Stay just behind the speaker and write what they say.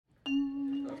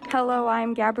Hello,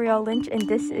 I'm Gabrielle Lynch, and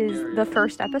this is the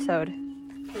first episode.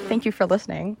 Thank you for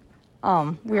listening.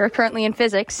 We are currently in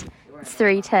physics. It's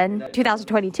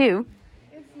 3/10/2022.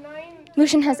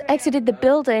 Lucian has exited the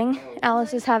building.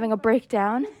 Alice is having a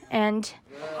breakdown, and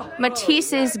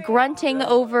Matisse is grunting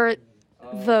over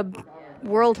the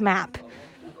world map.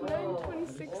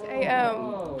 9:26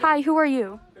 a.m. Hi, who are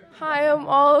you? Hi, I'm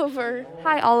Oliver.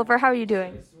 Hi, Oliver. How are you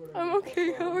doing? I'm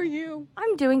okay. How are you?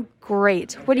 I'm doing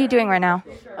great. What are you doing right now?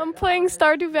 I'm playing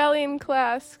Stardew Valley in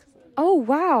class. Oh,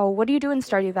 wow. What do you do in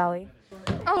Stardew Valley?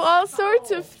 Oh, all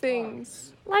sorts of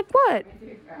things. Like what?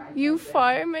 You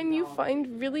farm and you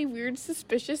find really weird,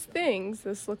 suspicious things.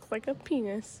 This looks like a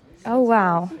penis. Oh,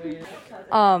 wow.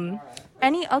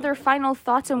 Any other final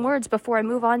thoughts and words before I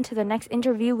move on to the next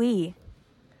interviewee?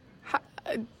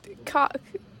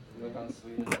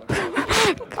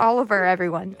 Oliver,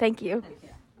 everyone. Thank you.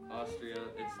 Austria,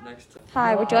 it's next to...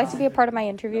 Hi, would you like to be a part of my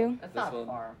interview? That's not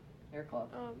far. You're close.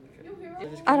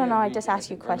 I don't know, I just asked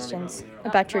you questions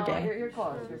about your day. You're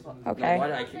close. You're close. Okay. Why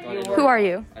did I keep going? Who are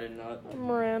you? I did not.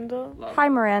 Miranda. Hi,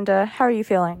 Miranda. How are you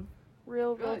feeling?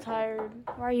 Real tired.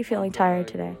 Why are you feeling tired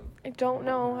today? I don't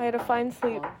know. I had a fine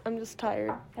sleep. I'm just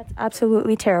tired. That's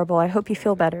absolutely terrible. I hope you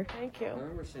feel better. Thank you.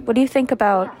 What do you think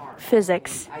about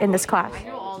physics in this class?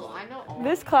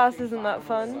 This class isn't that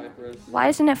fun. Why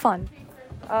isn't it fun?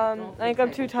 I think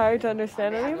I'm too tired to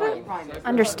understand any of it.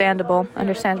 Understandable.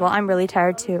 I'm really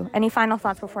tired too. Any final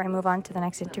thoughts before I move on to the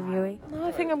next interviewee? No,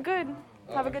 I think I'm good.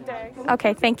 Have a good day.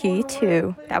 Okay, thank you. You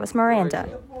too. That was Miranda.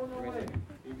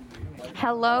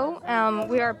 Hello.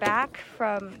 We are back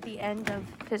from the end of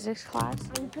physics class.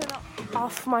 I'm gonna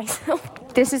off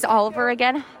myself. This is Oliver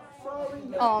again.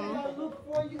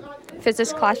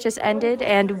 Physics class just ended,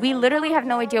 and we literally have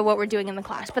no idea what we're doing in the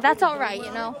class, but that's all right,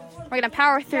 you know. We're gonna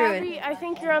power through it. Gabby, I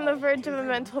think you're on the verge of a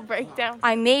mental breakdown.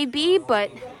 I may be,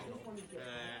 but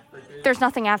there's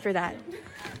nothing after that.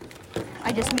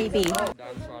 I just may be.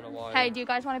 Hey, do you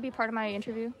guys want to be part of my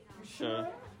interview? Sure.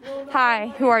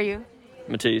 Hi, who are you?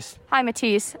 Matisse, Hi,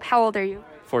 Matisse. How old are you?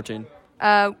 14.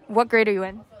 What grade are you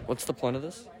in? What's the point of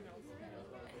this?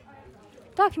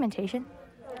 Documentation.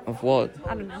 Of what?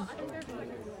 I don't know.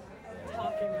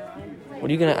 What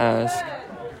are you gonna ask?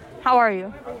 How are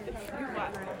you?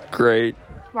 Great.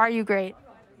 Why are you great?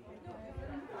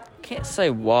 Can't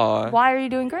say why. Why are you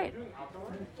doing great?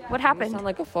 What You happened? sound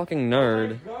like a fucking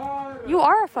nerd. You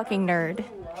are a fucking nerd.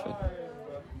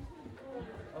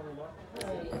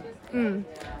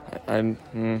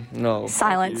 No.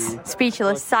 Silence.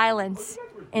 Speechless. Silence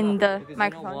in the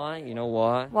microphone. You know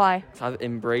why? Why? 'Cause I've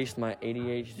embraced my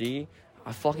ADHD.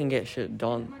 I fucking get shit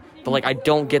done. But, like, I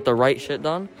don't get the right shit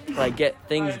done, but I get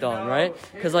things done, right?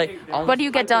 Because, like, What do you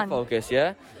get done? Focus,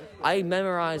 yeah? I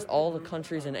memorized all the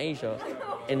countries in Asia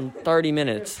in 30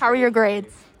 minutes. How are your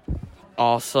grades?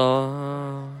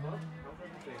 Awesome.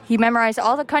 He memorized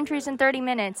all the countries in 30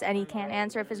 minutes, and he can't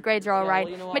answer if his grades are all right.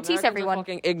 Well, you know what? Matisse, Americans are everyone.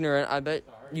 fucking ignorant. I bet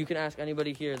you can ask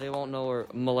anybody here. They won't know where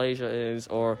Malaysia is,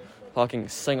 or fucking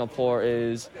Singapore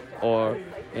is, or,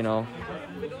 you know,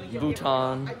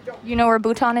 Bhutan. You know where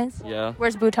Bhutan is? Yeah.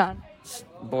 Where's Bhutan?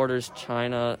 Borders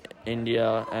China,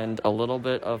 India, and a little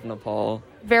bit of Nepal.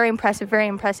 Very impressive, very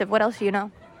impressive. What else do you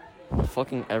know?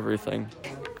 Fucking everything.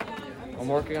 I'm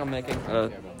working on making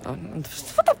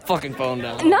just put the fucking phone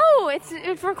down. No, it's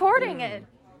recording it.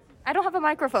 I don't have a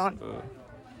microphone.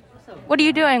 What are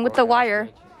you doing with the wire?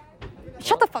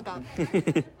 Shut the fuck up.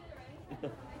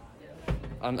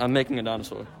 I'm making a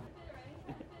dinosaur.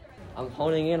 I'm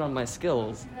honing in on my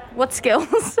skills. What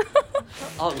skills?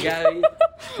 Oh, Gabby.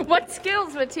 What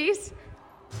skills, Matisse?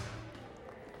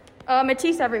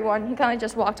 Matisse, everyone. He kind of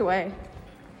just walked away.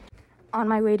 On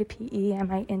my way to PE, I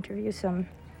might interview some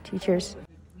teachers.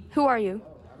 Who are you?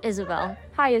 Isabel,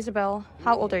 Hi, Isabel.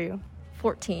 How old are you?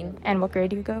 14. And what grade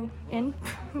do you go in?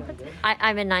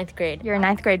 I'm in 9th grade. You're in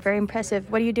 9th grade. Very impressive.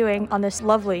 What are you doing on this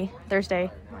lovely Thursday?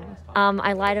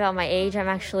 I lied about my age. I'm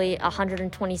actually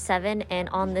 127, and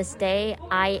on this day,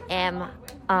 I am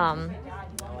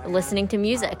listening to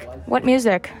music. What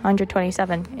music?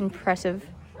 127. Impressive.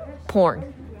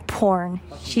 Porn. Porn.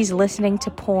 She's listening to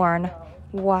porn.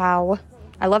 Wow.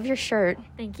 I love your shirt.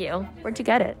 Thank you. Where'd you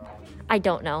get it? I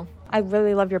don't know. I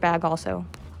really love your bag also.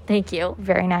 Thank you.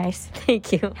 Very nice.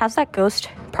 Thank you. How's that ghost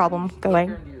problem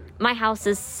going? My house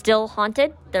is still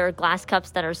haunted. There are glass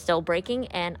cups that are still breaking,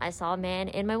 and I saw a man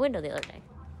in my window the other day.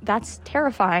 That's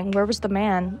terrifying. Where was the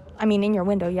man? I mean, in your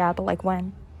window, yeah, but like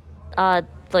when?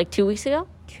 Like 2 weeks ago.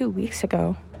 2 weeks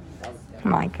ago.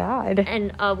 My God.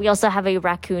 And we also have a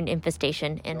raccoon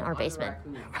infestation in our basement.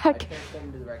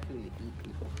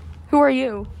 Who are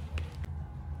you?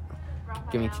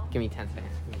 Give me 10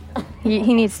 seconds.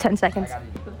 He needs 10 seconds.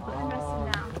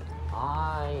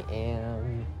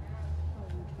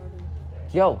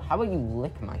 Yo, how about you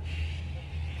lick my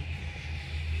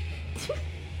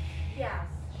Yes.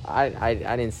 I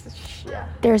didn't yeah.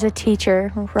 There's a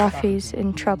teacher. Ruffy's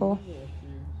in trouble.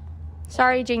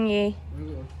 Sorry, Jingyi.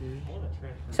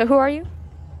 So who are you?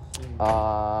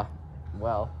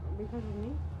 Well,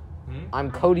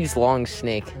 I'm Cody's long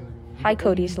snake. Hi,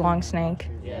 Cody's long snake.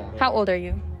 Yeah. How old are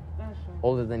you?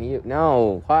 Older than you?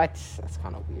 No, what? That's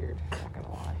kind of weird. Not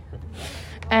gonna lie.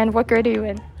 And what grade are you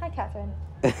in? Hi, Catherine.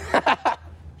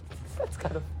 That's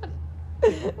kind of funny.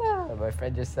 My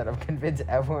friend just said I'm convinced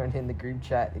everyone in the group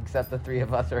chat except the three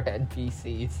of us are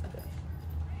NPCs.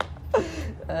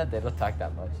 They don't talk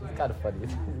that much. It's kind of funny.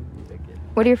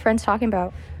 What are your friends talking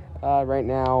about? Right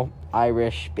now,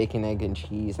 Irish, bacon, egg, and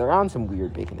cheese. They're on some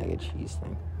weird bacon, egg, and cheese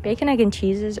thing. Bacon, egg, and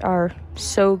cheeses are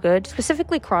so good,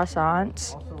 specifically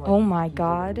croissants. Oh my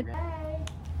god.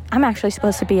 I'm actually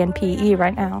supposed to be in PE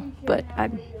right now, but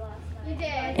I'm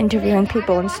interviewing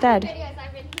people instead.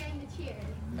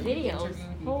 Videos.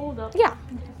 Hold up. Yeah.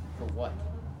 For what?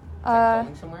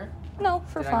 Going somewhere? No,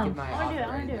 for fun. I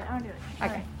want to do it.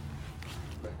 Okay.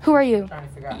 Who are you? Trying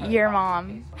to figure out how Your to-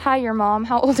 mom. Hi, your mom.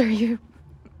 How old are you?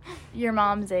 Your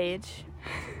mom's age.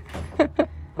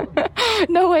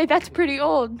 No way, that's pretty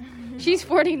old. She's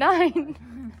 49.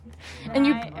 And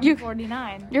you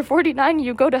 49. you're 49 and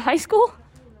you go to high school?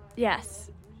 Yes.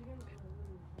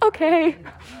 Okay.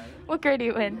 What grade are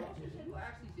you in?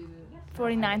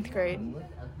 49th grade.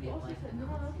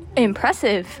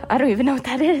 Impressive. I don't even know what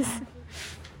that is.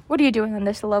 What are you doing on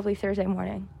this lovely Thursday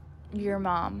morning? Your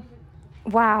mom.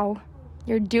 Wow.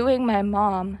 You're doing my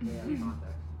mom.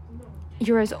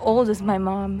 You're as old as my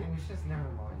mom.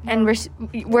 And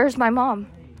where's my mom?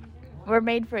 We're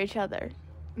made for each other.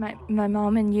 My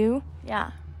mom and you?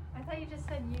 Yeah. I thought you just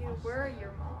said you were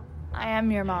your mom. I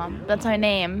am your mom. That's my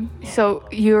name. So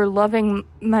you're loving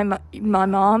my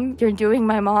mom, you're doing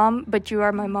my mom, but you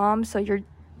are my mom, so you're...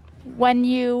 When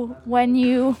you win.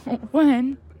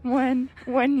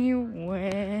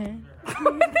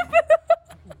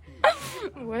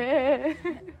 Where?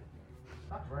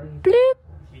 Bloop.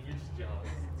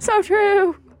 So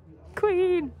true.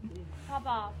 Queen. Pop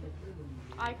off.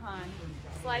 Icon.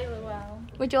 Slightly well.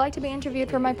 Would you like to be interviewed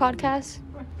for my podcast?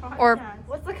 Or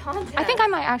What's the content? I think I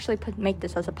might actually make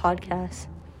this as a podcast.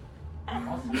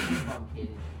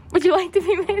 Would you like to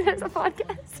be made as a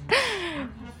podcast?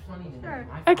 Sure.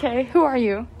 Okay, who are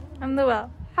you? I'm Luel.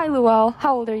 Hi, Luel.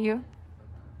 How old are you?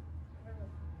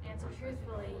 Answer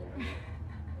truthfully.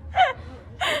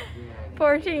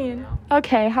 14.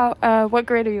 Okay, what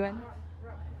grade are you in?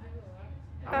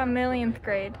 A millionth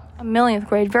grade. A millionth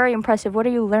grade. Very impressive. What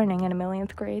are you learning in a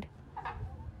millionth grade?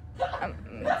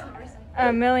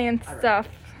 A millionth stuff.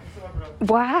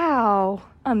 Wow.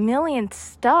 A millionth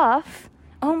stuff?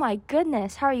 Oh my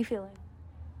goodness. How are you feeling?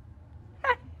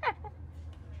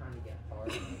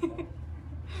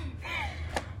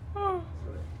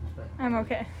 I'm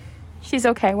okay. She's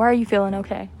okay. Why are you feeling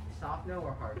okay? Soft no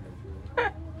or hard no?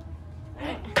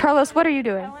 Carlos, what are you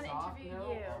doing? want to interview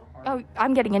you. Oh,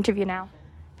 I'm getting interviewed now.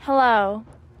 Hello.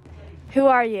 Who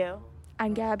are you?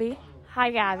 I'm Gabby. Hi,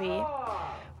 Gabby.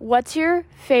 What's your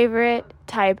favorite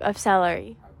type of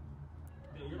celery?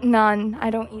 None. I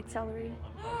don't eat celery.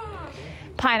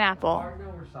 Pineapple. Hard no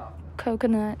or soft no?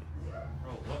 Coconut.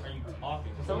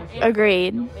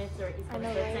 Agreed.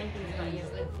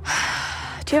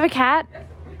 Do you have a cat?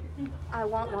 I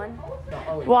want one.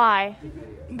 Why?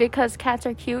 Because cats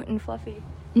are cute and fluffy.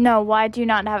 No, why do you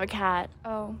not have a cat?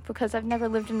 Oh, because I've never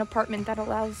lived in an apartment that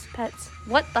allows pets.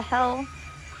 What the hell?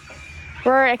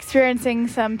 We're experiencing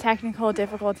some technical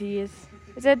difficulties.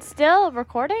 Is it still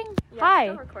recording? Hi.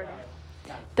 Recording.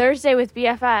 Thursday with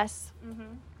BFS.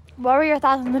 What were your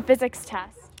thoughts on the physics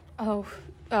test? Oh,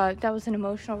 that was an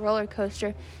emotional roller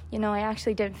coaster. You know, I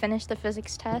actually didn't finish the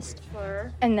physics test.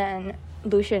 And then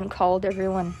Lucian called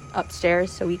everyone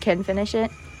upstairs so we can finish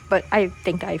it. But I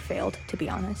think I failed, to be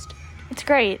honest. It's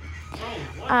great.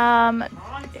 It's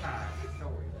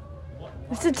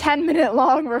a 10-minute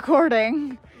long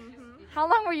recording. How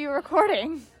long were you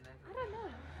recording? I don't know.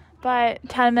 But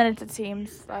 10 minutes it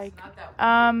seems like.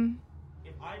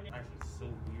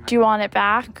 Do you want it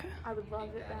back? I would love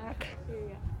it back.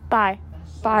 Bye.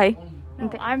 Bye.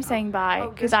 No, I'm saying bye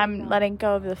because I'm letting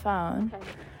go of the phone.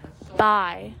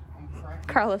 Bye.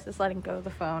 Carlos is letting go of the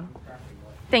phone.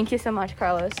 Thank you so much,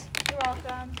 Carlos. You're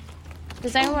welcome.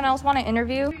 Does anyone else want to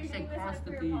interview?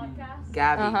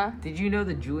 Gabby, did you know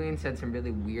that Julian said some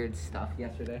really weird stuff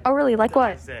yesterday? Oh, really? Like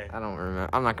what? I don't remember.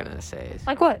 I'm not gonna say it.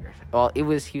 Like what? Well, he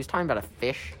was talking about a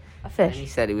fish. A And he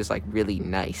fish. said it was like really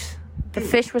nice. The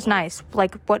fish was nice.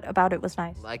 Like, what about it was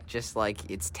nice? Like, just like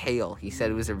its tail. He said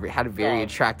it was had a very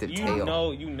attractive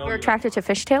tail. You're attracted to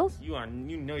fish tails?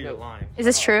 You're lying. Is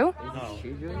this true? No.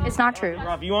 It's not true.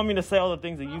 Rob, you want me to say all the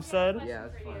things that you said? Yeah,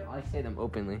 that's fine. I say them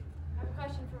openly.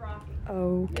 Question for Rocky.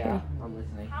 Okay. Yeah, I'm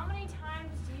listening. How many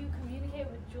times do you communicate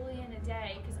with Julian a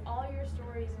day? Because all your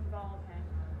stories involve him.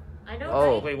 I know.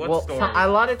 Oh, right? Wait, what well, story? a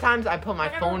lot of times I put my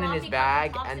Whenever phone in Rocky his comes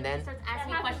bag talks to and me, then. he starts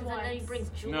asking questions and then he brings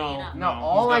Julian up. No, No,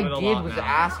 all he's I done it a did lot was now.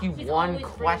 ask you He's one always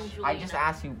bringing question. I Julian just up.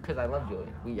 asked you because I love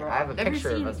Julian. I have a picture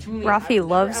of us. Rafi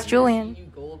loves Julian. You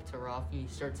go up to Rafi,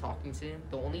 start talking to him.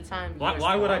 The only time.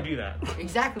 Why would I do that?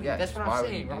 Exactly. Yeah, that's what why I'm would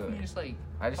saying. you do Rafi it? just like.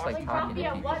 I just like Like, talking to Rocky,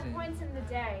 at people. what points in the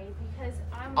day? Because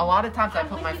I'm. A lot of times I I'm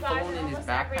put with my you guys phone in his almost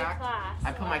every backpack. class,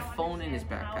 I put so my don't phone in his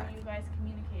understand how backpack. You guys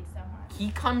communicate so much. He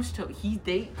comes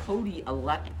to Cody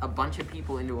let a bunch of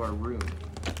people into our room.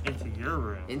 Into your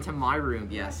room. Into my room,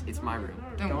 yes, it's my room.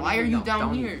 Then Don't why are even you know, down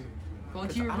don't here? even- Go to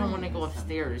 'Cause your I don't room. want to go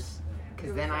upstairs.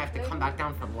 Because then I have to come back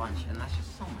down for lunch, and that's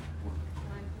just so much work.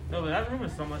 No, but that room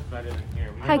is so much better than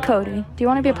here. Hi, Cody. Do you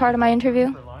want to be a part of my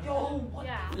interview?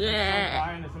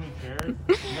 Yeah.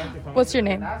 What's your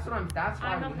name? That's why I'm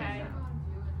I'm okay.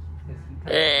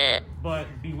 But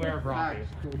beware of Rocky.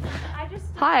 I just.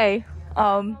 Hi.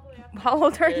 How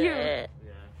old are you? Yeah.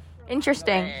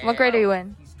 Interesting. What grade are you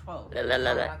in? He's 12. Not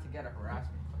to get a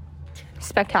harassment.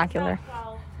 Spectacular.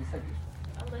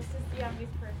 Alyssa's the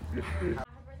youngest person.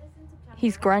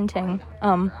 He's grunting.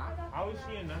 How is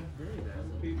she in ninth grade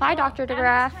then? Hi, Dr.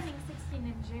 DeGraff. Turning 16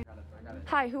 in June.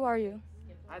 Hi, who are you?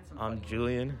 I'm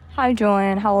Julian, Hi,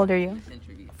 Julian. How old are you?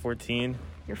 14.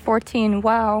 You're 14.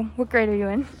 Wow. What grade are you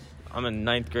in? I'm in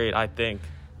ninth grade, I think.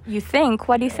 You think?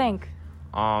 What do you think?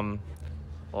 Well,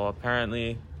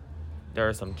 apparently there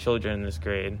are some children in this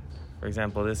grade. For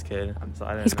example, this kid. So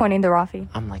I didn't He's know. pointing to Rafi.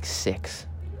 I'm like 6.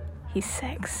 He's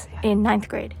 6 in ninth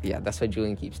grade. Yeah, that's why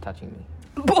Julian keeps touching me.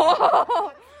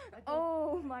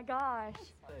 Oh my gosh.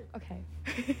 Okay.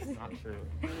 Not true.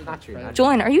 Not true. Not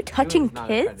Julian, are you touching Julian's not a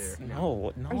kids? predator.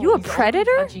 No. Are you a He's only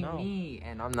predator? touching No. me,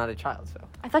 and I'm not a child, so.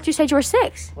 I thought you said you were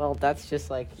 6. Well, that's just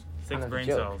like. kind of a brain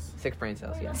joke. cells. 6 brain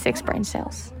cells, yeah. 6 brain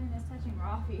cells. Julian is touching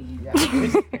Rafi. Yeah.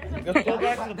 Let's go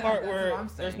back to the part where what I'm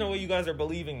there's saying. no way you guys are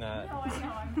believing that. No, I know I'm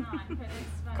not, but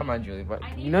it's funny. Come on, Julie, but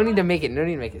I need no need to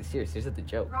Rafi. make it serious. Here's the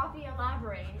joke. Rafi,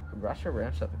 elaborate. Russia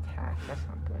ramps up attack. That's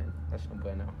not good. That's no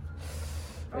bueno.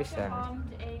 Very Russia sad.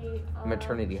 bombed a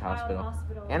Maternity child hospital.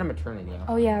 And a maternity.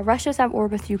 Oh yeah, Russia's at war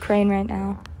with Ukraine right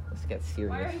now. Let's get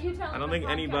Why are serious. you telling I don't the think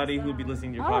anybody podcast who'd be that?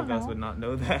 listening to your I don't podcast know. would not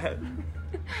know that.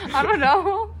 I don't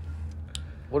know.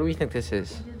 What do we think this is?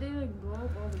 Did they like blow up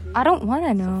all the babies? I don't want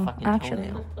to know, Fucking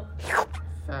actually.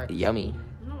 toenail. Yummy.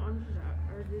 No, I'm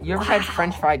just or did You ever had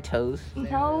French fried toes?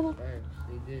 No.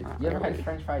 You ever had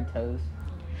French fried toes?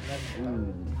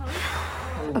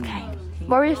 Okay.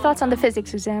 What were your thoughts on the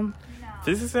physics exam?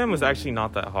 Physics exam was actually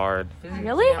not that hard.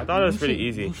 Really? I thought it was pretty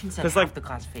easy. Cause like the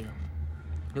class failed.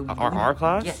 No, our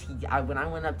class? Yes, when I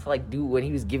went up to when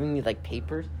he was giving me like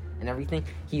papers and everything,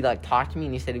 he like talked to me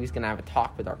and he said he was gonna have a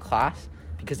talk with our class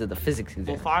because of the physics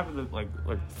exam. well, 5 of the like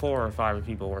 4 or 5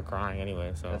 people were crying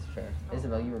anyway. So That's fair.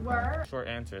 Isabel, you were Were? short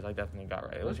answers I definitely got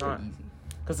right. It was pretty not easy.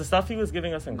 because the stuff he was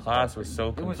giving us in class was so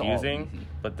It was all confusing. easy.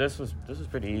 But this was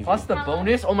pretty easy. Plus the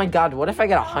bonus. Oh my God! What if I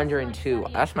get 102?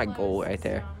 That's my goal right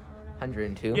there.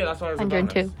 102. yeah, that's why I was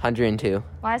 102. 102.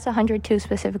 Why is 102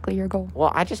 specifically your goal?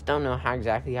 Well, I just don't know how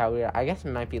I guess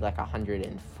it might be like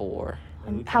 104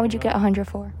 How would you get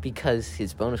 104? because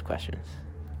his bonus questions.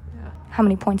 How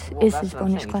many points Well, is that's his what I'm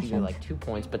bonus saying. It's question? either like 2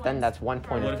 points, but then that's 1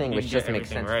 point What of if thing, you which get doesn't make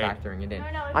sense everything right? factoring it in. No,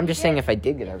 if I'm you just saying get- if I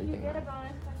did get If everything you get a right.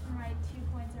 bonus question right, 2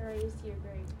 points are raised to your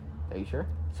grade. Are you sure?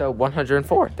 So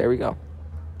 104. There we go.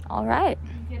 All right.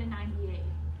 You get a 98.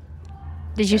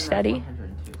 Did you study?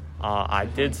 102. I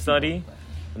did study,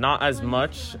 not as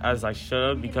much as I should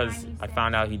have because I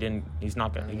found out he's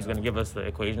gonna give us the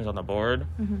equations on the board.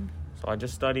 Mm-hmm. So I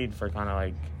just studied for kind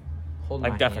of Hold my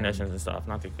like hand. definitions and stuff,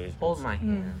 not the equations. Hold my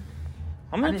hand.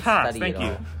 I'm I gonna didn't pass. study Thank at you.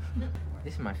 all.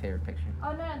 This is my favorite picture.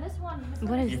 Oh, no, this one.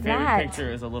 What is Your favorite that?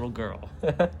 picture is a little girl.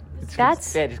 It's That's-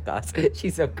 Spanish class.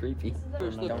 She's so creepy.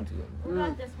 Don't do it. What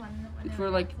about this one? It's where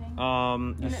like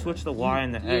You switch the y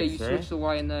and the yeah, x, you right? switch the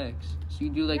y and the x. So you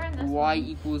do like You're in this y one.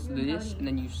 equals this, and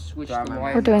then you switch Do I the remember?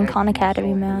 y. We're and doing the x, Khan and you Academy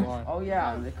solve the math. y. Oh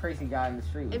yeah, the crazy guy in the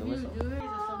street with the whistle.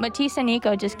 Matisse and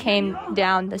Nico just came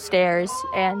down the stairs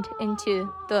and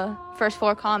into the first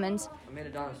floor commons. I made a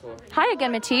dinosaur. Hi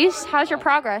again, Matisse. How's your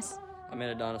progress? I made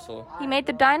a dinosaur. He made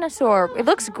the dinosaur. It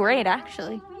looks great,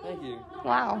 actually. Thank you.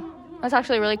 Wow. That's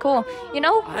actually really cool. You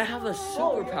know, I have a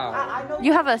superpower.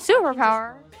 you have a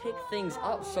superpower. Pick things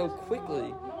up so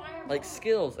quickly. like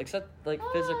skills, except like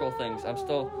physical things. I'm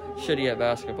still shitty at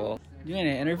basketball. You in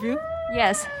an interview?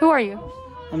 Yes. Who are you?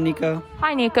 I'm Nico.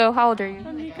 Hi, Nico. How old are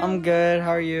you? I'm good.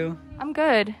 How are you? I'm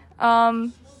good.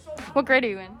 What grade are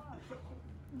you in?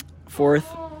 4th.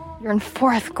 You're in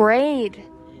 4th grade.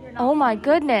 Oh my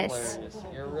goodness. Hilarious.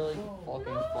 You're really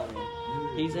fucking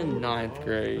funny. He's in 9th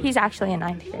grade. He's actually in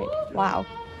 9th grade. Wow.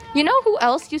 You know who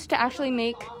else used to actually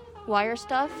make wire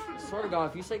stuff? Swear to God,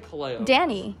 if you say Kaleo.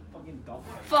 Danny.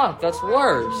 Fuck, that's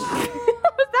worse.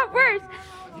 Was that worse?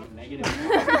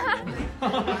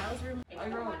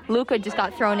 Luca just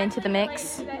got thrown into the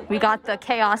mix. We got the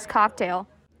chaos cocktail.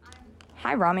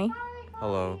 Hi, Rami.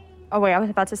 Hello. Oh, wait, I was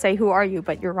about to say, who are you?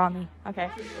 But you're Rami. Okay.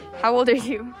 How old are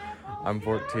you? I'm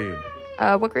 14.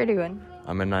 What grade are you in?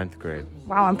 I'm in 9th grade.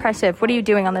 Wow, impressive. What are you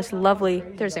doing on this lovely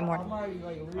Thursday morning?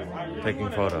 Taking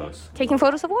photos. Taking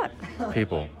photos of what?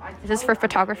 People. Is this for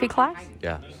photography class?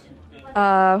 Yeah.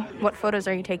 What photos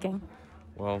are you taking?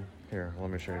 Well, here, let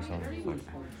me show you some.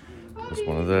 There's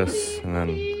one of this, and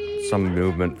then some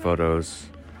movement photos,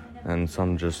 and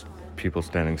some just people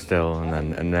standing still, and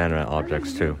then inanimate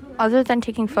objects too. Other than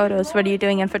taking photos, what are you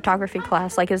doing in photography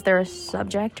class? Like, is there a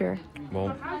subject or?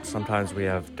 Well, sometimes we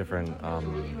have different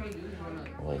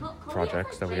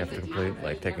projects that we have to complete,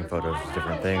 like taking photos of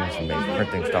different things and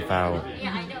printing stuff out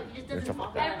and stuff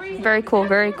like that. Very cool,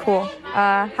 very cool.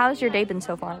 How's your day been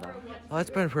so far, though? Well, it's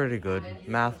been pretty good.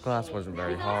 Math class wasn't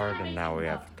very hard, and now we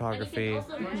have photography,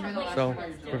 so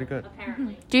pretty good.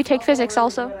 Do you take physics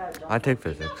also? I take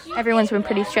physics. Everyone's been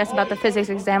pretty stressed about the physics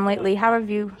exam lately. How do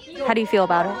you feel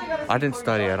about it? I didn't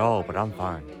study at all, but I'm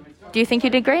fine. Do you think you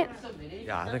did great?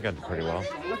 Yeah, I think I did pretty well.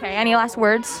 Okay, any last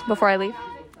words before I leave?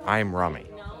 I'm Rami.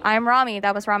 I'm Rami.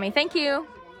 That was Rami. Thank you.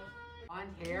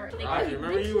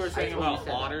 Remember you were saying about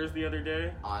otters the other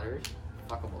day? Otters?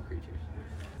 Fuckable creatures.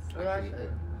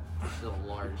 It's a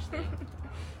large thing.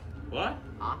 What?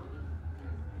 Huh?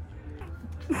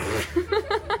 It's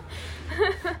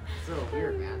a little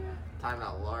weird, man. Talking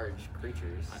about large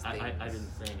creatures. I didn't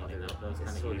say anything. That was kind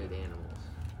of assorted animals.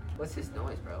 What's this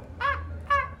noise, bro?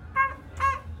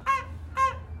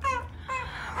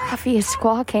 Rafi is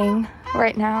squawking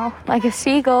right now like a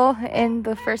seagull in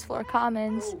the first floor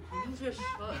commons.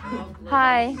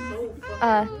 Hi.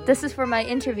 This is for my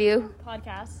interview.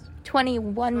 Podcast.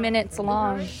 21 minutes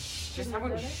long. Just have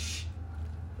a shh.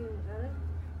 It's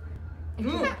a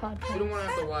We podcast. don't want to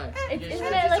have to lie. Isn't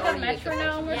it like a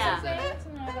metronome or Yeah. something?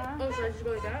 Something like that? Oh, should I just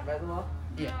go like that? By the law?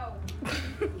 Yeah.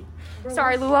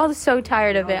 Sorry, Luelle is so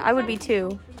tired of it. I would be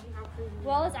too.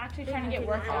 Well, it's actually trying to get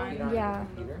work on. Yeah.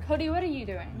 Cody, what are you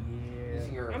doing?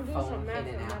 Using your I'm doing phone some math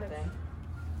in and out mathematics. thing.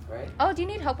 Right? Oh, do you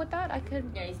need help with that? I could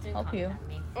help you.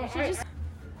 Oh, should just-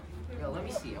 Yo, let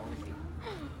me see. I want to see.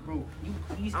 Bro, you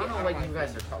please I get don't know out what of you my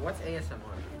guys are talking. What's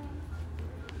ASMR?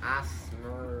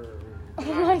 ASMR. Oh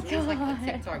my It was like a god.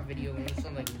 TikTok video and it was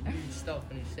some like weird stuff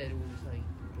and it said it was like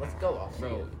Let's go. I'll see Bro,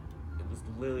 it. it was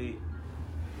literally.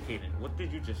 Hayden, what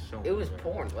did you just show me? It was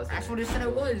porn, wasn't that's it? what it said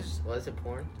it was. Was it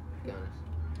porn? Be honest.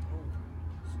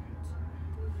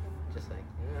 Just like.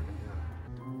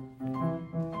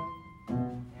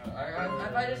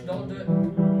 If I just don't do it.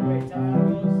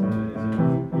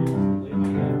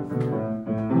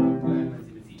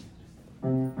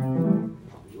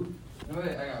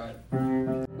 Wait, I got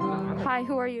it. Hi,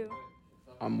 who are you?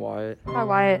 I'm Wyatt, Hi,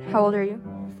 Wyatt. How old are you?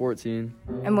 14,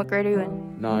 And what grade are you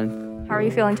in? 9. How are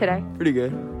you feeling today? Pretty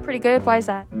good. Pretty good. Why is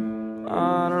that? I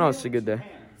don't know, it's a good day.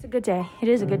 It's a good day. It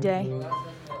is a good day.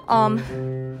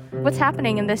 What's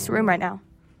happening in this room right now?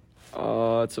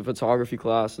 It's a photography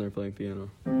class and they're playing piano.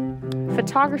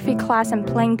 Photography class and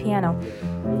playing piano.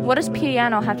 What does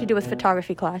piano have to do with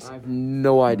photography class? I have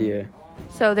no idea.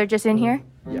 So they're just in here?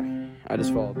 Yeah, I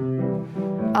just followed.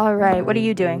 All right. What are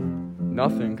you doing?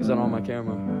 Nothing, because I don't have my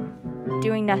camera.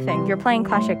 Doing nothing. You're playing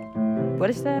Clash of... What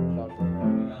is that?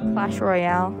 Clash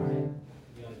Royale.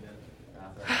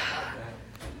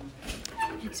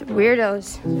 These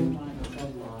weirdos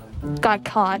got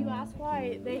caught. You asked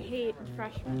why they hate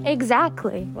freshmen.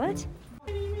 Exactly. What?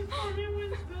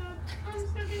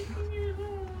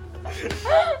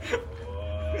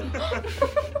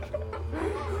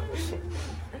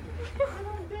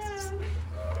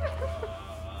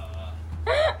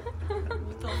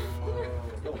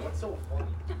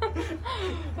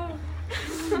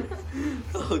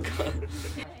 Oh god.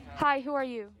 Hi, who are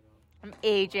you? I'm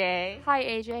AJ. Hi,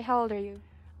 AJ. How old are you?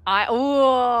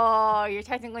 You're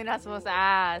technically not supposed to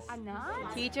ask. I'm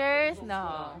not. Teachers?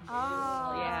 No.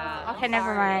 Oh. Yeah. Okay,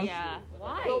 never mind. Yeah.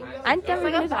 I'm It's done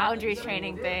like a with boundaries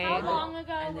training thing. How long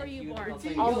ago were you born?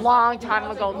 A long time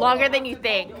ago. Longer than you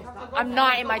think. I'm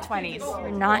not in my 20s.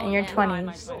 You're not in your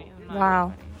 20s.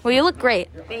 Wow. Well, you look great.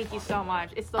 Thank you so much.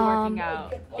 It's the working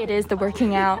out. It is the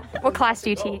working out. What class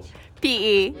do you teach?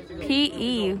 PE.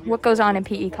 PE. What goes on in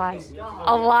PE class?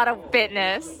 A lot of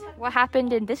fitness. What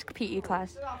happened in this PE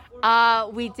class?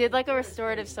 We did like a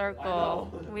restorative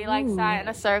circle. We like sat in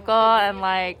a circle and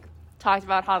like talked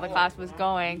about how the class was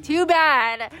going. Too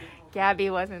bad Gabby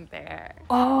wasn't there.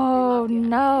 Oh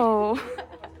no.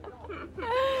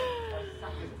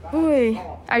 Ooh.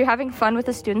 Are you having fun with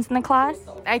the students in the class?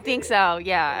 I think so.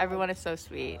 Yeah, everyone is so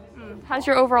sweet. How's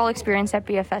your overall experience at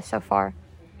BFS so far?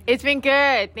 It's been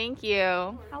good. Thank you.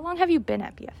 How long have you been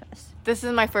at BFS? This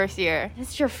is my first year. This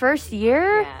is your first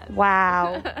year? Yes.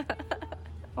 Wow.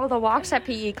 Well, the walks at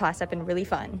PE class have been really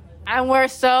fun. And we're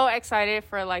so excited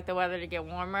for like the weather to get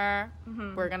warmer.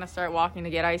 We're gonna start walking to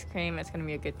get ice cream. It's gonna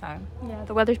be a good time. Yeah,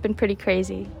 the weather's been pretty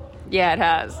crazy. Yeah, it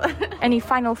has. Any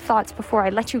final thoughts before I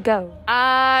let you go?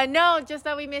 No, just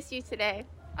that we miss you today.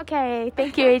 Okay,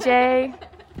 thank you, AJ.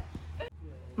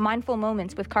 Mindful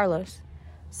moments with Carlos.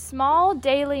 Small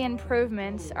daily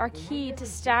improvements are key to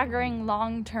staggering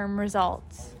long-term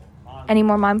results. Any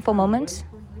more mindful moments?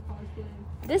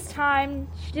 This time,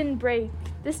 she didn't break.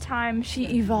 This time, she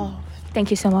evolved.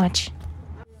 Thank you so much.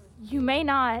 You may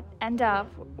not end up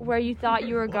where you thought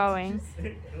you were going,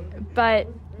 but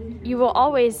you will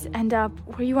always end up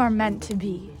where you are meant to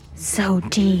be. So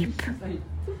deep.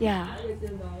 Yeah.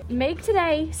 Make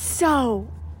today so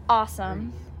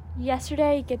awesome.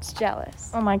 Yesterday gets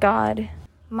jealous. Oh my God.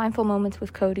 Mindful moments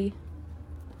with Cody.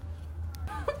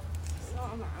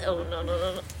 Oh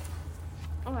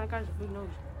my gosh, a big nose.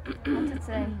 What's it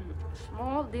say?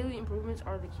 Small daily improvements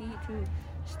are the key to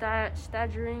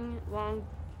staggering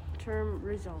long-term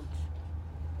results.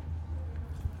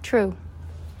 True.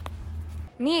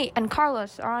 Me and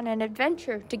Carlos are on an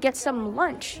adventure to get some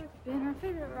lunch. Been our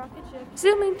favorite rocket ship.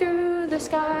 Zooming through the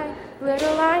sky,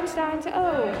 little Einsteins,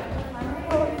 oh,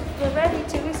 we're ready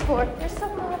to explore. There's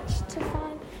so much to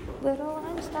find, little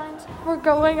Einsteins. We're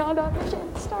going on a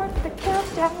mission. Start the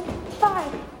countdown.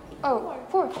 5,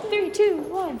 4, 3, 2,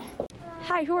 1.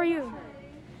 Hi, who are you?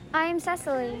 I'm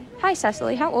Cecily. Hi,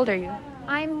 Cecily. How old are you?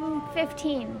 I'm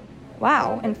 15.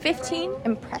 Wow, and 15?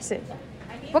 Impressive.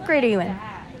 What grade are you in?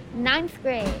 9th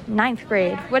grade. 9th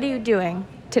grade. What are you doing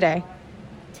today?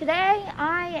 Today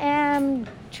I am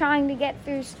trying to get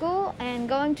through school and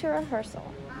going to rehearsal.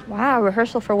 Wow,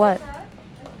 rehearsal for what?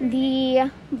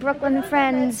 The Brooklyn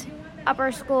Friends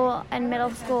upper school and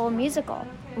middle school musical.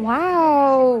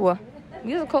 Wow.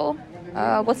 Musical.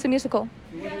 What's the musical?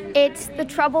 It's The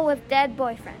Trouble with Dead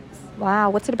Boyfriends. Wow,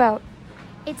 what's it about?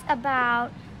 It's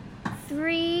about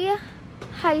 3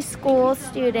 high school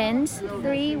students,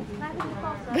 3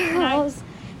 girls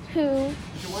who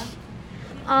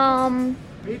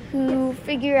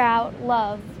figure out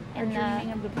love in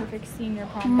the perfect senior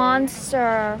prom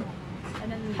monster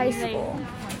high school.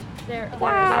 Their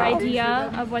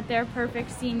idea of what their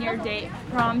perfect senior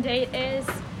prom date is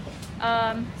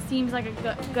seems like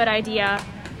a good idea,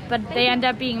 but they end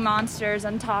up being monsters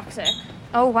and toxic.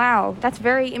 Oh, wow. That's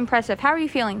very impressive. How are you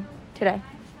feeling today?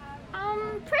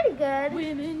 Pretty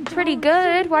good. Pretty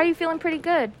good? Why are you feeling pretty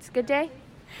good? It's a good day?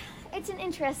 It's an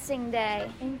interesting day.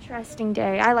 Interesting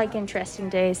day. I like interesting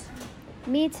days.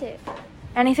 Me too.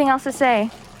 Anything else to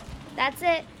say? That's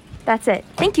it. That's it.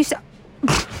 Thank you,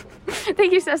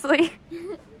 Thank you, Cecily.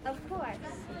 Of course.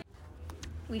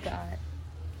 We got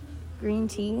green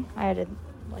tea. I added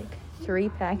like 3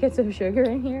 packets of sugar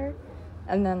in here,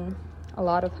 and then a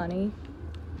lot of honey.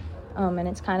 And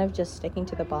it's kind of just sticking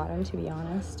to the bottom, to be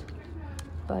honest.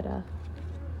 But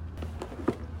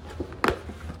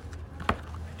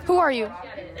who are you?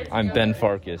 I'm Ben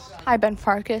Farkas. Hi, Ben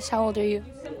Farkas. How old are you?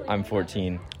 I'm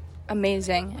 14.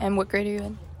 Amazing. And what grade are you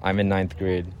in? I'm in 9th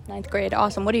grade. 9th grade.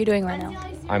 Awesome. What are you doing right now?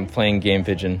 I'm playing Game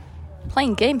Pigeon.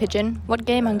 Playing Game Pigeon? What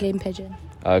game on Game Pigeon?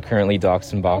 Currently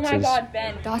Dots and Boxes. Oh my God,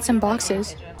 Ben. Dots and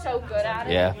Boxes. So good at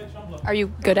it. Yeah. Are you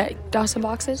good at Dots and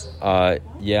Boxes?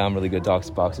 Yeah, I'm really good at Dots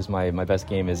and Boxes. My best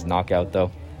game is Knockout,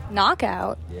 though.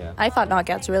 Knockout? Yeah. I thought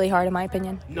Knockout's really hard, in my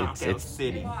opinion. It's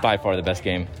by far the best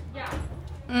game.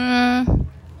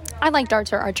 I like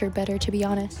Darts or Archer better, to be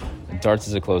honest. Darts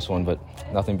is a close one, but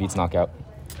nothing beats Knockout.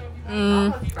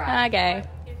 Okay.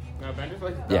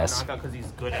 Yes.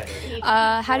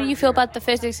 How do you feel about the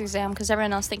physics exam? Because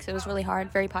everyone else thinks it was really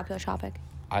hard. Very popular topic.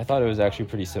 I thought it was actually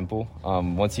pretty simple.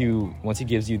 Once he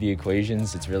gives you the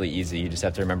equations, it's really easy. You just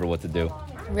have to remember what to do.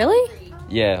 Really?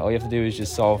 Yeah, all you have to do is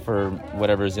just solve for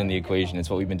whatever's in the equation. It's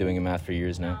what we've been doing in math for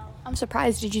years now. I'm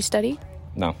surprised. Did you study?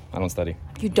 No, I don't study.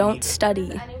 You don't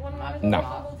study?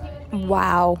 No.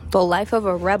 Wow. The life of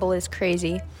a rebel is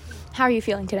crazy. How are you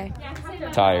feeling today?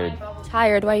 Tired.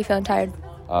 Tired? Why are you feeling tired?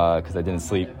 Because I didn't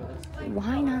sleep.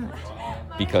 Why not?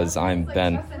 Because I'm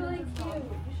Ben.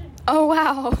 Oh,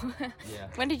 wow.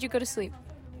 When did you go to sleep?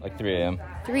 Like 3 a.m.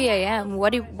 3 a.m.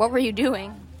 What were you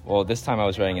doing? Well, this time I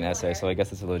was writing an essay, so I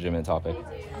guess it's a legitimate topic.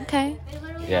 Okay.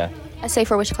 Yeah. Essay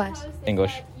for which class?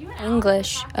 English.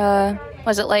 English.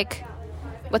 Was it like,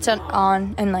 what's it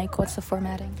on, and like, what's the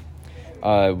formatting?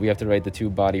 We have to write the 2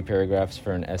 body paragraphs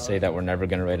for an essay that we're never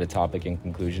going to write a topic in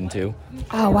conclusion to.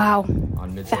 Oh, wow.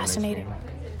 On Fascinating.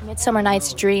 Midsummer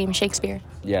Night's Dream, Shakespeare.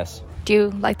 Yes. Do you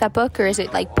like that book, or is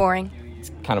it like boring?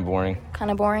 It's kind of boring. Kind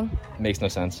of boring? Makes no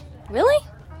sense. Really?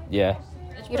 Yeah.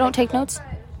 You don't take notes?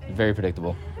 Very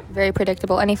predictable. Very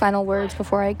predictable. Any final words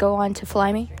before I go on to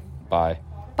Fly Me? Bye.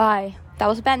 Bye. That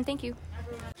was Ben. Thank you.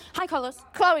 Hi, Carlos.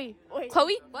 Chloe. Wait.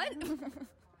 Chloe? What?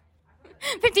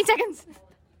 15 seconds.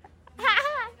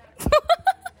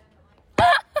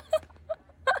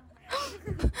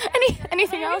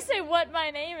 Anything else? Say what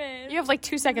my name is. You have like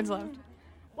 2 seconds left.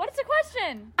 What's the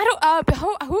question? I don't.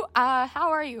 How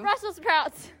are you? Brussels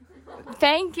sprouts.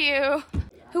 Thank you.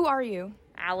 Who are you?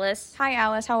 Alice. Hi,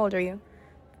 Alice. How old are you?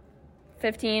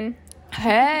 15.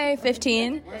 Hey,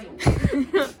 15.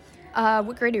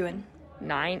 What grade are you in?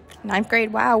 9th. 9th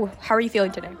grade. Wow. How are you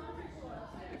feeling today?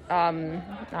 I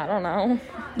don't know.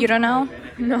 You don't know?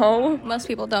 No. Most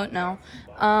people don't know.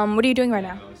 What are you doing right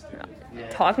now?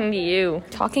 Talking to you.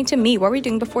 Talking to me. What were you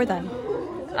doing before then?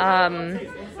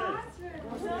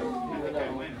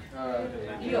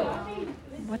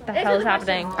 What the hell is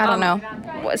happening? I don't know.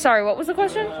 Sorry, what was the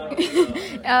question?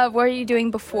 What are you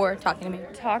doing before talking to me?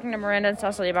 Talking to Miranda and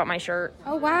Cecily about my shirt.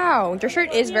 Oh, wow. Your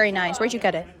shirt is very nice. Where'd you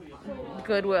get it?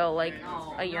 Goodwill, like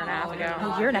a year and a half ago.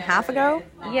 A year and a half ago?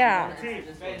 Yeah.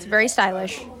 It's very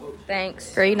stylish.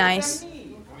 Thanks. Very nice.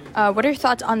 What are your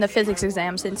thoughts on the physics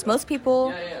exam, since most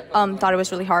people thought it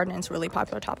was really hard and it's a really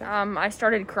popular topic? I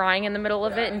started crying in the middle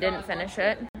of it and didn't finish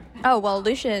it. Oh, well,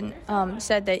 Lucian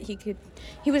said that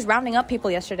he was rounding up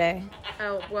people yesterday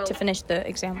to finish the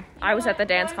exam. I was at the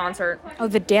dance concert. Oh,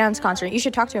 the dance concert. You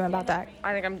should talk to him about that.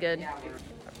 I think I'm good.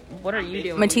 What are you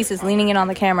doing? Matisse is leaning in on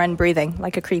the camera and breathing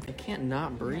like a creep. I can't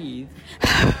not breathe.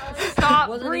 Stop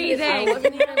breathing. I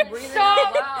wasn't even breathing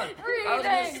Stop out loud. I was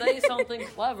going to say something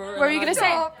clever. What were you going to say?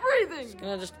 Stop breathing. I'm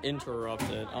going to just interrupt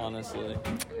it, honestly.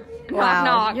 Wow,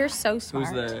 knock. You're so smart.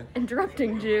 Who's there?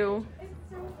 Interrupting Jew.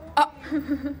 Oh.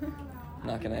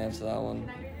 Not going to answer that one.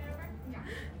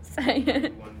 Say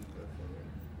it.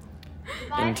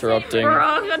 Interrupting.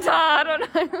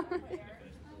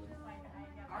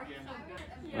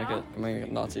 Make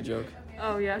a Nazi joke.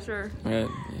 Oh, yeah, sure. Yeah.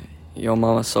 Yo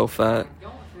mama's so fat,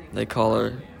 they call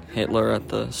her Hitler at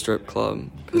the strip club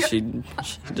because she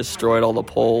destroyed all the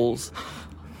poles.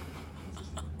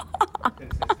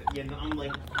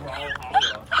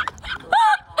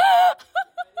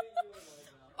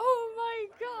 Oh my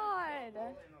god.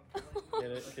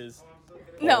 Get it? 'Cause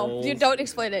No, poles. you don't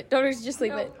explain it. Just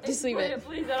leave it. Just leave it.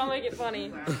 Please, that'll make it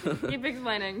funny. Keep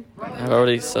explaining. I've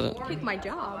already said it. Pick my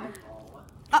job.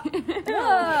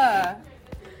 No!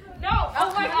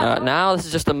 Oh my god! Now this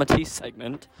is just a Matisse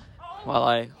segment while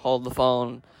I hold the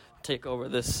phone, take over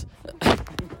this. What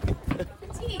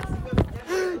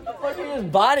are you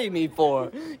just bodying me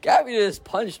for? Gabby just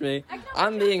punched me.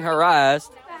 I'm being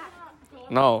harassed.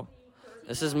 No.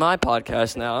 This is my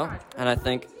podcast now, and I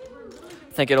think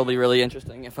it'll be really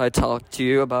interesting if I talk to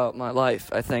you about my life.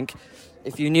 I think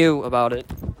if you knew about it,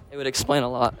 it would explain a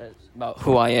lot about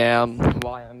who I am,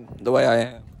 why I'm the way I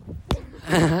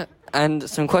am. And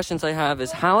some questions I have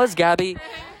is, how is Gabby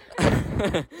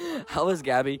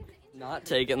not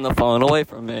taking the phone away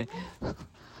from me?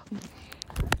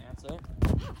 Answer.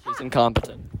 She's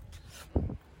incompetent.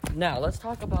 Now let's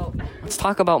talk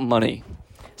about money.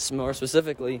 More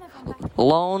specifically,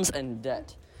 loans and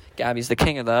debt. Gabby's the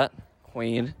king of that.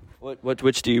 Queen.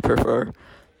 Which do you prefer?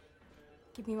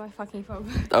 Give me my fucking phone.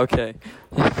 Okay.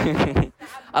 I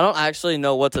don't actually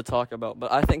know what to talk about, but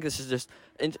I think this is just...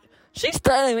 She's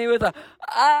threatening me with a...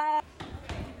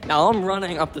 Now I'm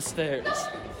running up the stairs.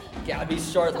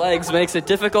 Gabby's short legs makes it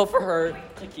difficult for her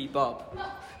to keep up.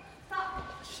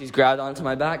 She's grabbed onto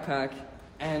my backpack,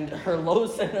 and her low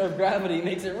center of gravity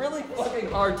makes it really fucking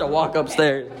hard to walk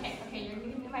upstairs. Okay, you're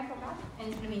gonna get my phone back, and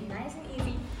it's gonna be nice and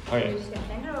easy. Okay. You're just gonna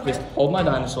bend it over. Just hold my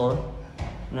dinosaur.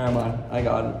 Never mind, I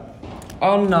got it.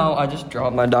 Oh no, I just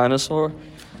dropped my dinosaur.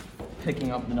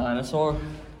 Picking up the dinosaur.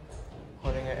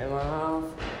 Putting it in my mouth.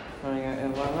 Putting it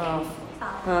in my mouth.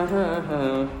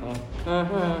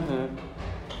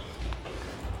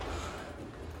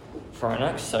 For our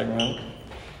next segment,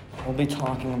 we'll be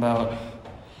talking about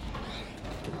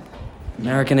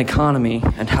American economy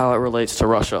and how it relates to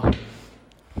Russia.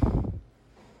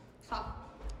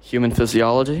 Human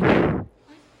physiology? I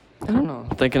don't know.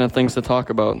 thinking of things to talk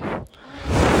about.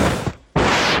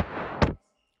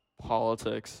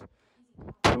 Politics.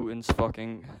 Putin's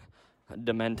fucking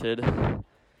demented.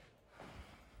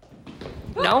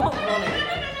 No?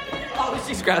 Oh,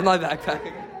 she's grabbed my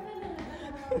backpack.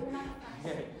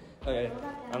 Okay,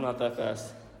 I'm not that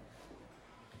fast.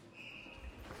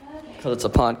 Because it's a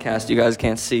podcast, you guys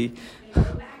can't see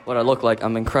what I look like.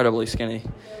 I'm incredibly skinny.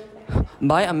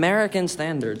 By American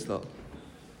standards, though.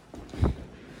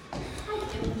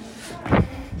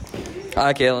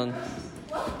 Hi, Kaylin.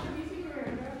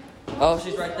 Oh,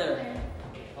 she's right there.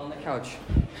 On the couch.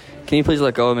 Can you please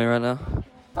let go of me right now?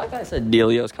 That guy said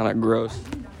Delia is kind of gross.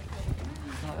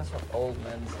 Oh, that's what old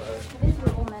men say. It is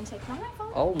what old men say. Can I have my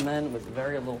phone? Old men with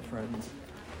very little friends.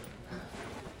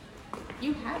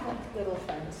 You have like little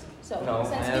friends. So No,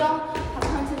 since I we all have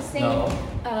come to the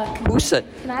same Who said?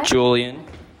 Can I- Julian.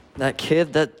 That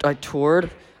kid that I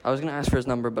toured. I was going to ask for his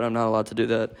number, but I'm not allowed to do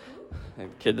that. A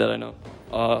kid that I know.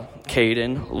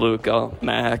 Caden, Luca,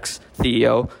 Max,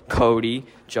 Theo, Cody,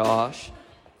 Josh.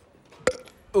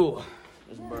 Ooh.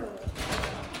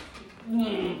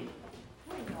 I'm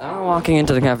walking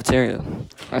into the cafeteria.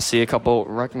 I see a couple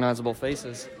recognizable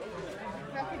faces.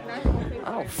 I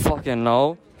don't fucking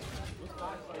know.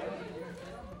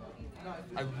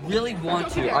 I really want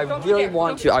to. I really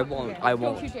want to. I won't. I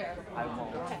won't.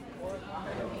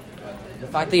 The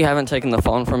fact that you haven't taken the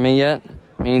phone from me yet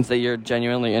means that you're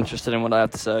genuinely interested in what I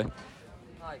have to say.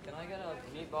 Hi, can I get a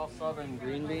meatball sub and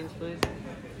green beans, please?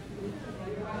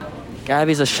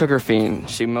 Gabby's a sugar fiend.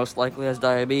 She most likely has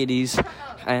diabetes,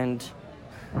 and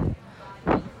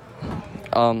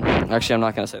actually, I'm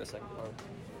not gonna say the second part.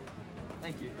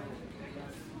 Thank you.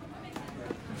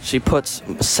 She puts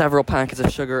several packets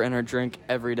of sugar in her drink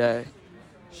every day.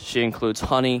 She includes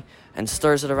honey and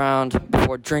stirs it around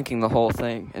before drinking the whole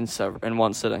thing in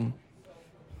one sitting.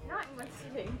 Not in one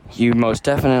sitting. You most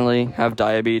definitely have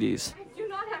diabetes. I do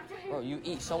not have diabetes. Bro, you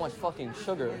eat so much fucking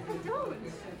sugar. I don't.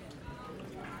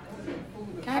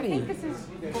 Gabby, I think this is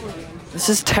bullying. this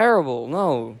is terrible.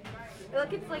 No.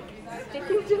 Look, it's like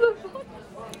sticking to the phone.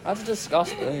 That's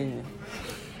disgusting.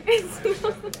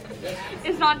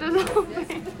 It's not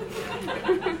dissolving.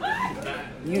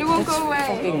 It won't go away.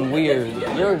 Fucking weird.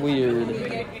 You're weird.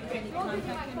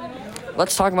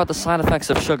 Let's talk about the side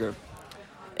effects of sugar.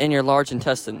 In your large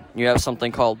intestine, you have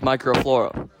something called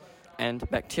microflora and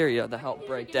bacteria that help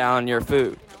break down your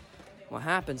food. What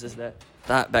happens is that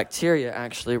bacteria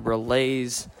actually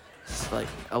relays like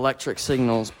electric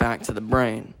signals back to the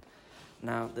brain.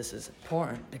 Now, this is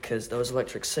important because those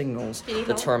electric signals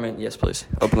determine... Yes, please.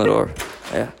 Open the door.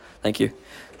 Yeah, thank you.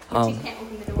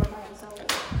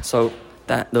 So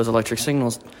those electric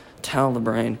signals tell the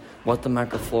brain what the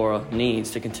microflora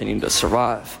needs to continue to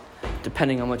survive.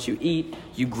 Depending on what you eat,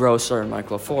 you grow certain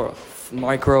microflora,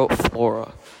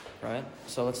 right?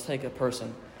 So let's take a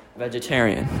person,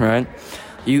 vegetarian, right?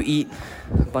 You eat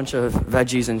a bunch of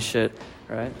veggies and shit,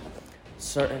 right?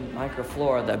 Certain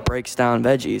microflora that breaks down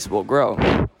veggies will grow.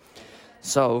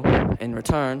 So, in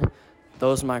return,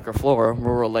 those microflora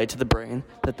will relay to the brain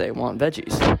that they want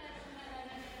veggies.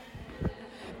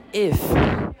 If,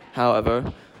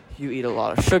 however, you eat a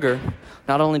lot of sugar,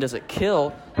 not only does it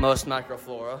kill most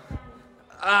microflora,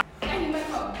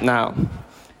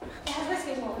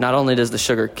 not only does the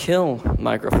sugar kill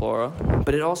microflora,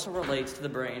 but it also relates to the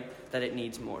brain that it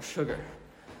needs more sugar,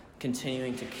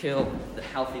 continuing to kill the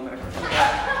healthy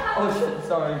microflora. Oh shit,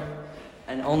 sorry.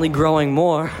 And only growing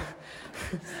more.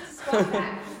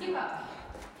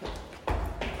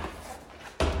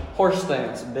 Horse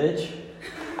stance, bitch.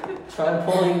 Try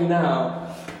pulling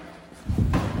now.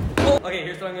 Okay,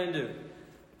 here's what I'm gonna do.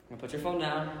 I'm gonna put your phone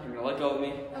down, you're gonna let go of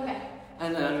me. Okay.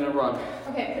 And then I'm gonna run.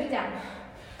 Okay, put it down.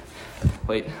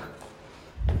 Wait.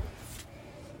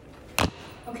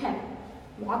 Okay.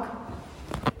 Walk.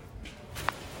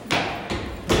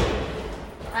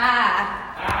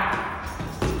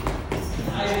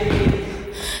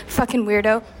 Fucking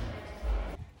weirdo.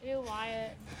 Ew,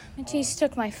 Wyatt. Matisse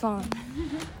took my phone.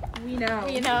 We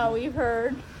know, we've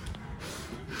heard.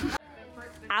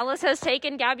 Alice has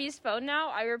taken Gabby's phone now.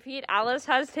 I repeat, Alice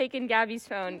has taken Gabby's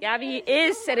phone. Gabby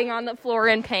is sitting on the floor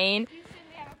in pain.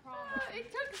 It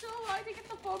took so long to get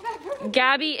the phone back from me.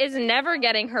 Gabby is never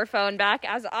getting her phone back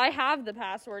as I have the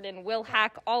password and will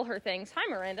hack all her things. Hi,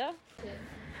 Miranda.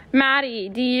 Maddie,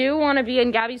 do you want to be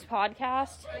in Gabby's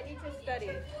podcast? I need to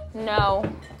study. No.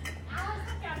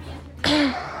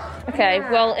 Okay,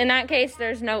 well, in that case,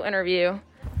 there's no interview.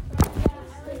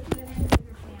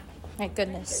 My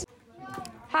goodness.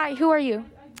 Hi, who are you?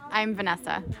 I'm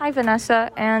Vanessa. Hi,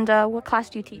 Vanessa. And what class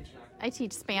do you teach? I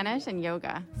teach Spanish and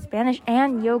yoga. Spanish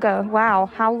and yoga. Wow.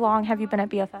 How long have you been at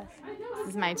BFS?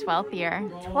 This is my 12th year.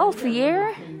 12th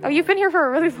year? Oh, you've been here for a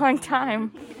really long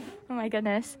time. Oh my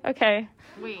goodness. Okay.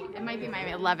 Wait, it might be my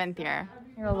 11th year.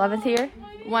 Your 11th year?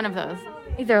 One of those.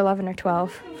 Either 11 or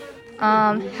 12.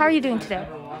 How are you doing today?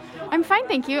 I'm fine,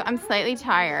 thank you. I'm slightly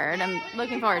tired. I'm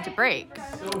looking forward to break.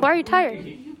 Why are you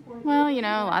tired? Well, you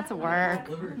know, lots of work,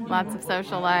 lots of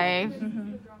social life,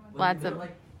 lots of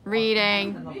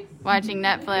reading, watching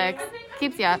Netflix.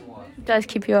 Keeps you up. It does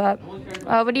keep you up.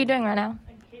 What are you doing right now?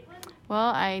 Well,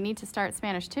 I need to start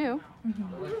Spanish too.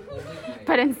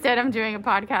 But instead I'm doing a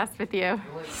podcast with you.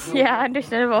 Yeah,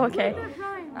 understandable. Okay.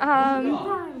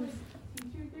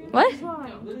 What?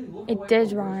 It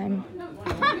did rhyme.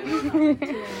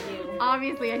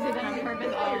 Obviously, I did that on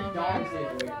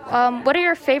purpose. What are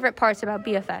your favorite parts about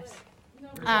BFS?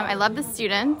 I love the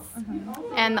students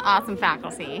and the awesome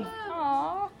faculty.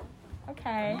 Aww.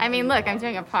 Okay. I mean, look, I'm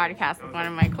doing a podcast with one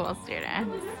of my cool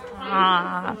students.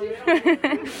 Ah.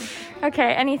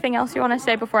 Okay, anything else you want to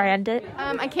say before I end it?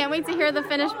 I can't wait to hear the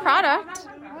finished product.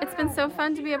 It's been so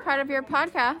fun to be a part of your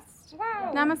podcast.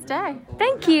 Wow. Namaste.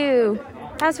 Thank you.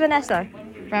 How's Vanessa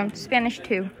from Spanish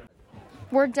 2?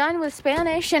 We're done with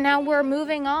Spanish, and now we're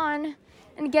moving on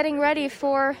and getting ready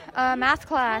for math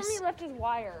class. He left his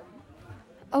wire.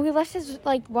 Oh, he left his,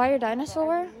 wire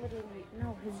dinosaur?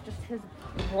 No, his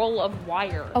roll of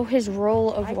wire. Oh, his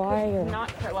roll of wire. I could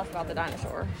not care less about the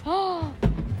dinosaur. Oh,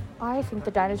 I think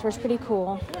the dinosaur's pretty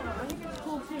cool.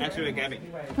 Actually, Gabby.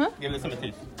 Huh? Give this to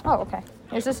Matisse. Oh, okay.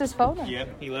 Is this his phone?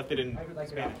 Yep, he left it in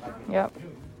Spanish. Yep.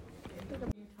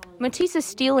 Matisse is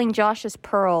stealing Josh's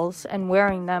pearls and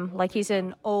wearing them like he's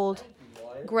an old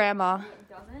grandma.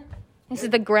 This is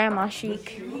the grandma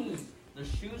chic. The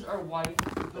shoes are white.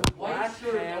 The white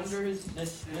shirt under his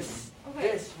this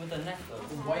with a necklace.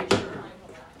 The white shirt.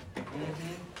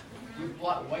 You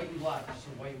black, white and black. Just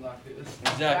a white and black.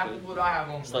 Exactly. What I have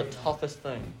on. It's the toughest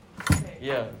thing.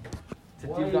 Yeah.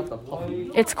 Dude got the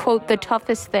puppy. It's, quote, the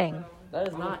toughest thing. That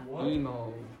is not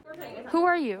emo. Who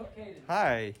are you?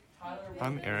 Hi,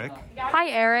 I'm Eric. Hi,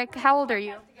 Eric. How old are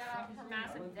you?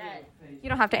 You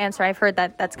don't have to answer. I've heard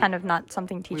that that's kind of not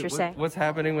something teachers say. What's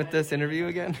happening with this interview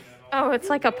again? Oh, it's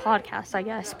like a podcast, I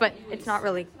guess, but it's not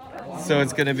really. So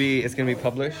it's gonna be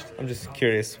published. I'm just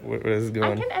curious what is I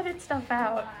going. can edit stuff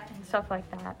out and stuff like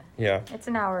that. Yeah. It's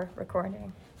an hour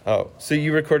recording. Oh, so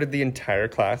you recorded the entire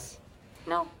class?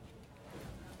 No,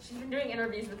 She's been doing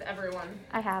interviews with everyone.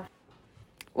 I have.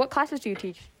 What classes do you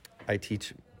teach? I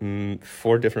teach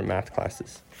 4 different math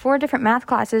classes. 4 different math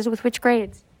classes with which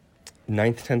grades?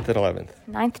 9th, 10th, and 11th.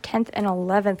 9th, 10th, and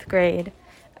 11th grade.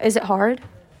 Is it hard?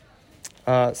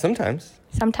 Sometimes.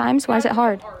 Sometimes? Why is it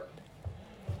hard?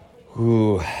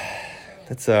 Ooh,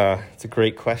 that's a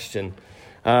great question.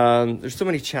 There's so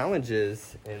many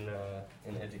challenges in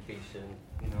education,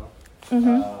 you know.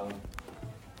 Mm-hmm.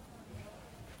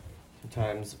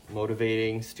 Sometimes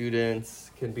motivating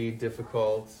students can be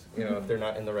difficult, you know, if they're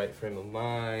not in the right frame of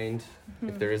mind,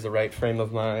 if there is a right frame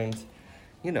of mind,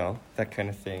 you know, that kind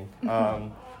of thing.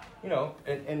 You know,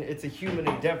 and it's a human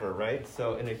endeavor, right?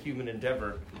 So in a human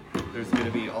endeavor, there's going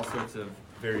to be all sorts of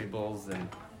variables and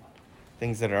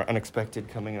things that are unexpected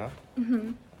coming up.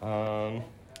 Mm-hmm.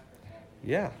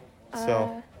 Yeah,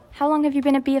 so How long have you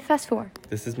been at BFS for?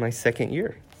 this is my 2nd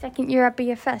year. 2nd year at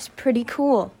BFS. Pretty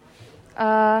cool.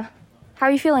 How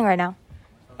are you feeling right now?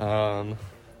 A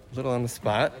little on the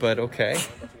spot, but okay.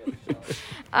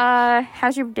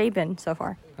 How's your day been so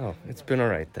far? Oh, it's been all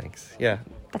right, thanks. Yeah,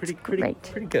 That's pretty great.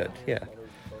 pretty good. Yeah.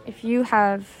 If you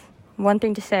have one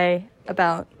thing to say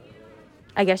about,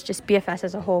 I guess, just BFS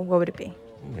as a whole, what would it be?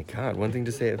 Oh my God, one thing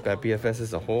to say about BFS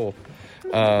as a whole.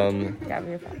 Yeah,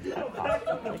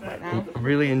 I'm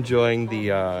really enjoying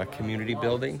the community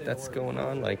building that's going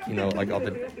on. Like, you know, like all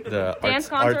the the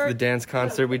dance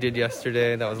concert we did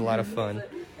yesterday. That was a lot of fun.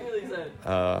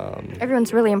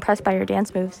 Everyone's really impressed by your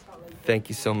dance moves. Thank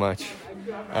you so much.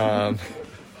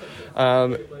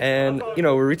 And, you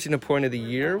know, we're reaching a point of the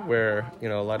year where, you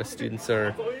know, a lot of students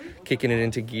are kicking it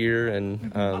into gear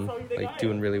and, like,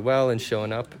 doing really well and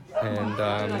showing up. And,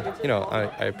 you know,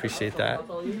 I appreciate that.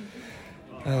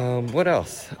 What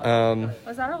else?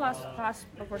 Was that our last class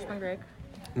before spring break?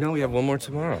 No, we have one more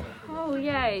tomorrow. Oh,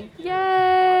 yay. Yay!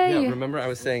 Yeah, remember I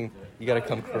was saying you got to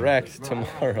come correct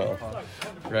tomorrow,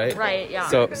 right? Right, yeah.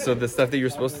 So the stuff that you're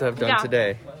supposed to have done Yeah.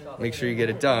 today, make sure you get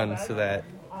it done so that,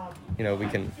 you know,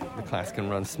 the class can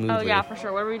run smoothly. Oh, yeah, for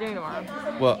sure. What are we doing tomorrow?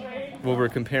 Well, we're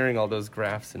comparing all those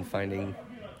graphs and finding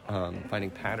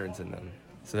patterns in them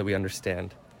so that we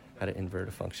understand how to invert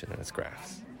a function in its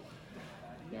graphs.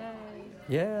 Yay.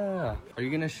 Yeah. Are you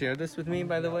gonna share this with me,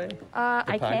 by the way? I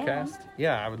the can. podcast?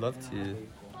 Yeah, I would love to.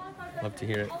 Love to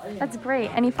hear it. That's great.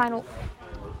 Any final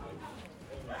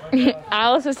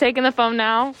Alice is taking the phone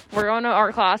now. We're going to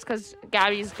art class because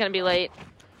Gabby's going to be late.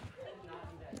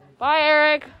 Bye,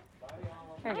 Eric.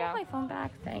 There you go. My phone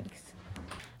back. Thanks.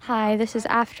 Hi, this is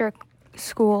after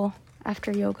school,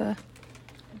 after yoga.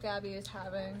 Gabby is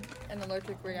having an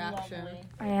allergic reaction.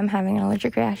 I am having an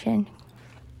allergic reaction.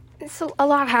 A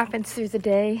lot happens through the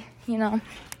day, you know.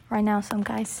 Right now, some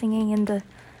guy's singing in the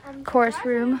chorus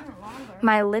room.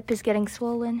 My lip is getting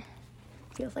swollen.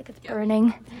 Feels like it's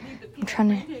burning. I'm trying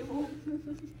to...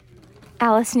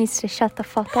 Alice needs to shut the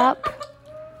fuck up.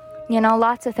 You know,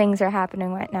 lots of things are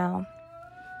happening right now.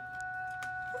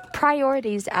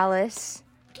 Priorities, Alice.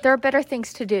 There are better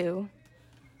things to do.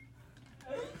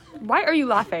 Why are you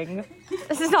laughing?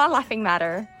 This is not a laughing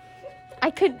matter.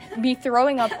 I could be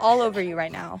throwing up all over you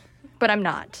right now, but I'm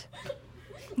not.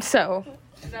 So.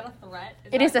 Is that a threat?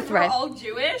 It is a threat. We're all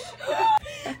Jewish?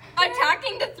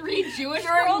 Attacking the 3 Jewish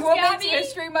girls, Gabby?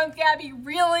 History Month, Gabby,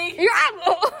 really? Yeah.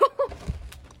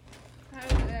 Hi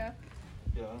there.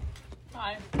 Yeah.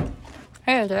 Hi.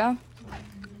 Hey there.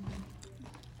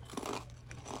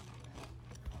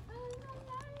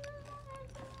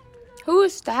 Who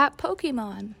is that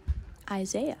Pokemon?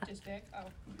 Isaiah.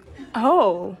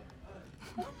 Oh.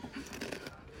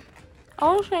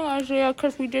 I was saying Isaiah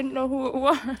because we didn't know who it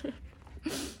was.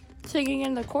 Singing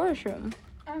in the chorus room.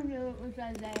 I knew it was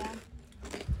Isaiah.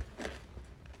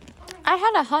 I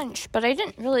had a hunch, but I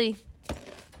didn't really.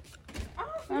 I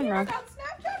don't know.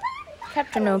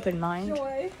 Kept an open mind. Sure,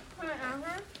 why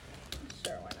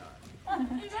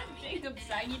not? Is that Jacob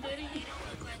Saggy Diddy?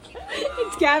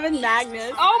 It's Gavin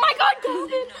Magnus. Oh my god,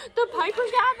 Gavin! The Piper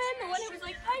Gavin? The one who was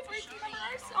like, Piper's my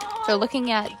nurse. So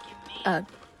looking at, I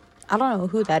don't know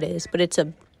who that is, but it's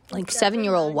a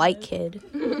 7-year-old white kid.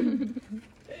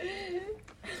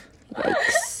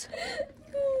 Yikes.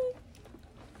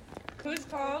 Who's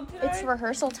called today? It's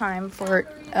rehearsal time for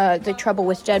The Trouble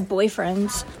with Dead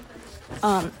Boyfriends.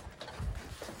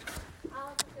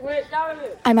 Wait, that was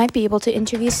it. I might be able to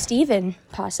interview Steven,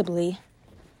 possibly.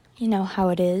 You know how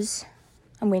it is.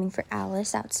 I'm waiting for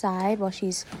Alice outside while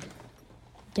she's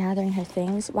gathering her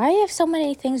things. Why do you have so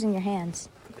many things in your hands?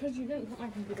 Because you didn't put my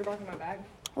computer back in my bag.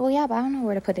 Well, yeah, but I don't know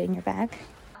where to put it in your bag.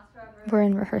 We're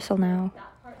in rehearsal now.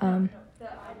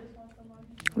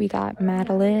 We got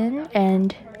Madeline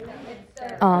and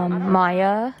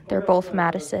Maya. They're both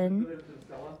Madison.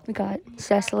 We got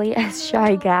Cecily as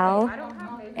Shy Gal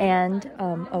and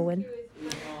Owen.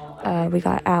 We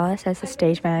got Alice as the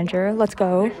stage manager. Let's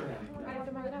go.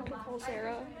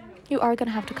 You are going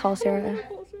to have to call Sarah.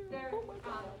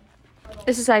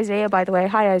 This is Isaiah, by the way.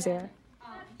 Hi, Isaiah.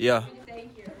 Yeah.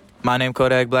 My name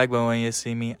Kodak Black, but when you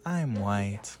see me, I'm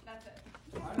white.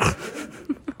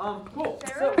 Cool.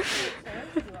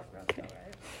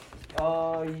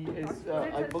 So,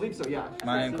 I believe so, yeah.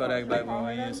 My name Kodak Black, but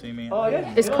when you see me,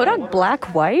 Is Kodak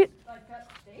black white?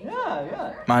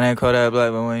 Yeah. My name Kodak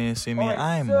Black, but when you see me,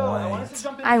 I'm white.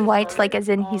 I'm white, like as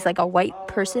in he's like a white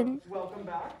person.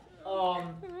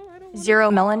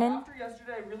 Zero melanin.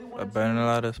 I burn a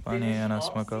lot of money and I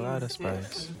smoke a lot of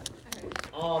spice.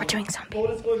 We're doing something. Full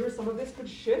disclosure, some of this could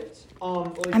shift.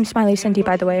 I'm Smiley Cindy,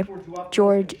 by the way.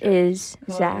 George is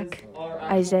Zach.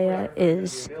 Isaiah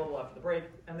is...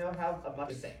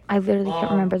 I literally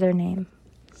can't remember their name.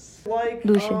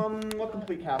 Lucian.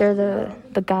 They're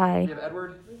the guy.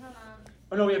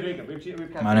 Oh no, we have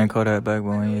Jacob. My name Kodak Black,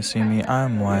 but when you see me,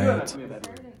 I'm white.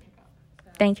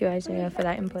 Thank you, Isaiah, for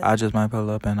that input. I just might pull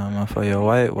up and I'm for your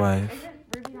white wife.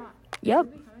 Yep.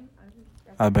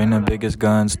 I bring the biggest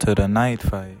guns to the night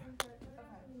fight.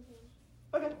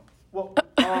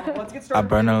 Let's get started. I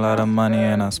burn a lot of money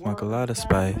and I smoke a lot of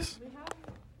spice.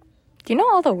 Do you know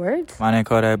all the words? My name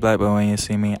Kodak Black, but when you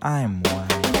see me, I'm white.